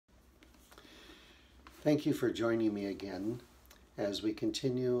Thank you for joining me again as we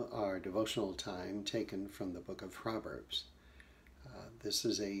continue our devotional time taken from the book of Proverbs. This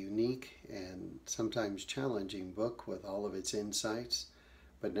is a unique and sometimes challenging book with all of its insights,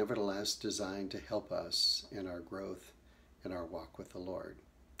 but nevertheless designed to help us in our growth in our walk with the Lord.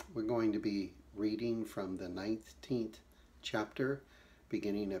 We're going to be reading from the 19th chapter,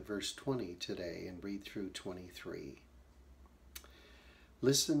 beginning at verse 20 today, and read through 23.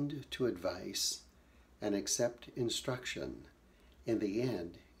 Listen to advice and accept instruction. In the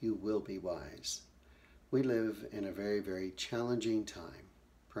end, you will be wise. We live in a very, very challenging time,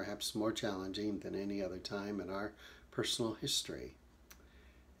 perhaps more challenging than any other time in our personal history.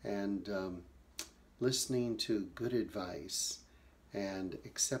 And listening to good advice and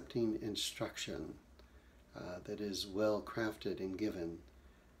accepting instruction that is well crafted and given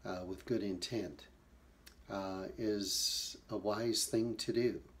with good intent is a wise thing to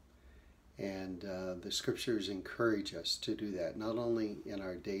do. And the scriptures encourage us to do that, not only in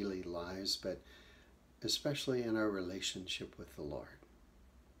our daily lives, but especially in our relationship with the Lord.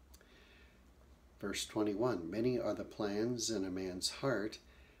 Verse 21, many are the plans in a man's heart,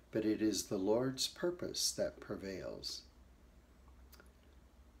 but it is the Lord's purpose that prevails.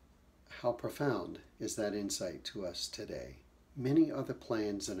 How profound is that insight to us today? Many are the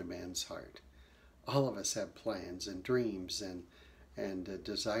plans in a man's heart. All of us have plans and dreams and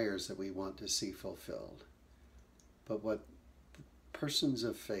desires that we want to see fulfilled. But what persons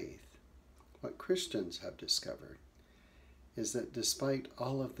of faith, what Christians have discovered, is that despite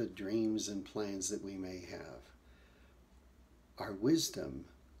all of the dreams and plans that we may have, our wisdom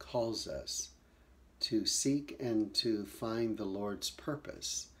calls us to seek and to find the Lord's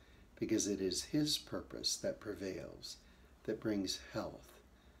purpose, because it is His purpose that prevails, that brings health,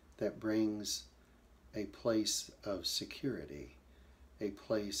 that brings a place of security, a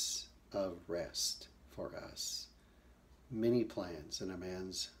place of rest for us. Many plans in a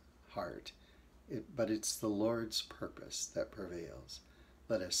man's heart, but it's the Lord's purpose that prevails.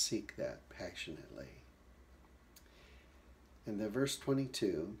 Let us seek that passionately. In the verse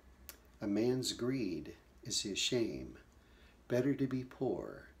 22, a man's greed is his shame. Better to be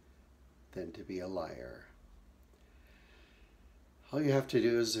poor than to be a liar. All you have to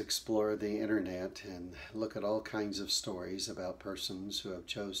do is explore the internet and look at all kinds of stories about persons who have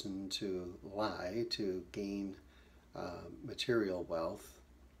chosen to lie to gain material wealth.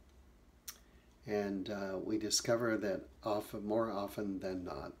 And we discover that more often than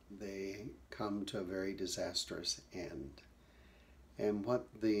not, they come to a very disastrous end. And what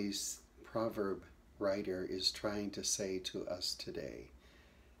the proverb writer is trying to say to us today,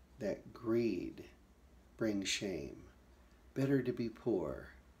 that greed brings shame. Better to be poor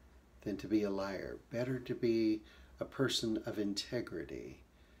than to be a liar. Better to be a person of integrity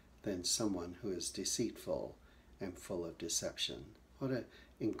than someone who is deceitful and full of deception. What an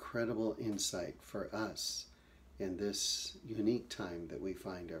incredible insight for us in this unique time that we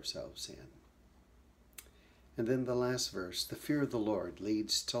find ourselves in. And then the last verse, the fear of the Lord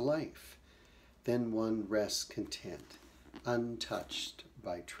leads to life. Then one rests content, untouched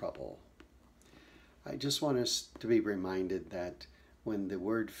by trouble. I just want us to be reminded that when the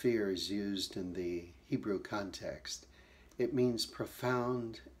word fear is used in the Hebrew context, it means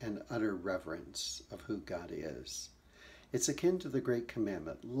profound and utter reverence of who God is. It's akin to the great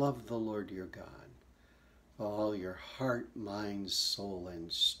commandment, love the Lord your God with all your heart, mind, soul,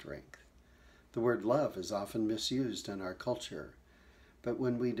 and strength. The word love is often misused in our culture, but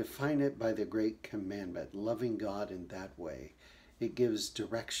when we define it by the great commandment, loving God in that way, it gives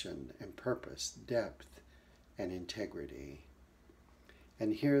direction and purpose, depth and integrity.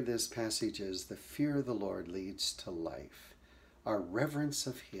 And here this passage is, the fear of the Lord leads to life. Our reverence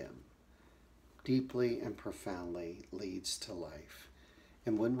of Him deeply and profoundly leads to life.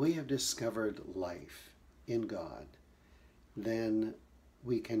 And when we have discovered life in God, then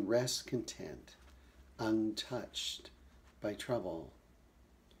we can rest content, untouched by trouble.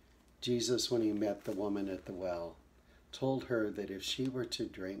 Jesus, when He met the woman at the well, told her that if she were to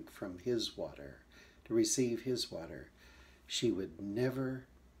drink from His water, to receive His water, she would never,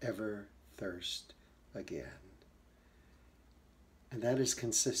 ever thirst again. And that is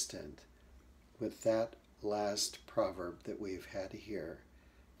consistent with that last proverb that we've had here,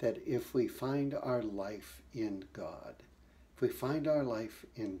 that if we find our life in God, if we find our life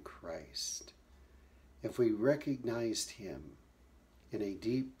in Christ, if we recognized Him in a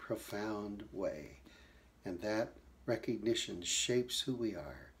deep, profound way, and that recognition shapes who we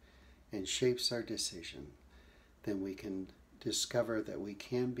are and shapes our decision, then we can discover that we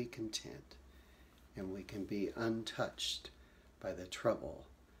can be content and we can be untouched by the trouble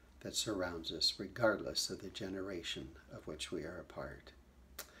that surrounds us, regardless of the generation of which we are a part.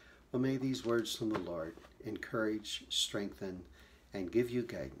 Well, may these words from the Lord encourage, strengthen, and give you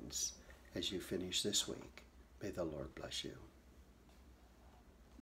guidance as you finish this week. May the Lord bless you.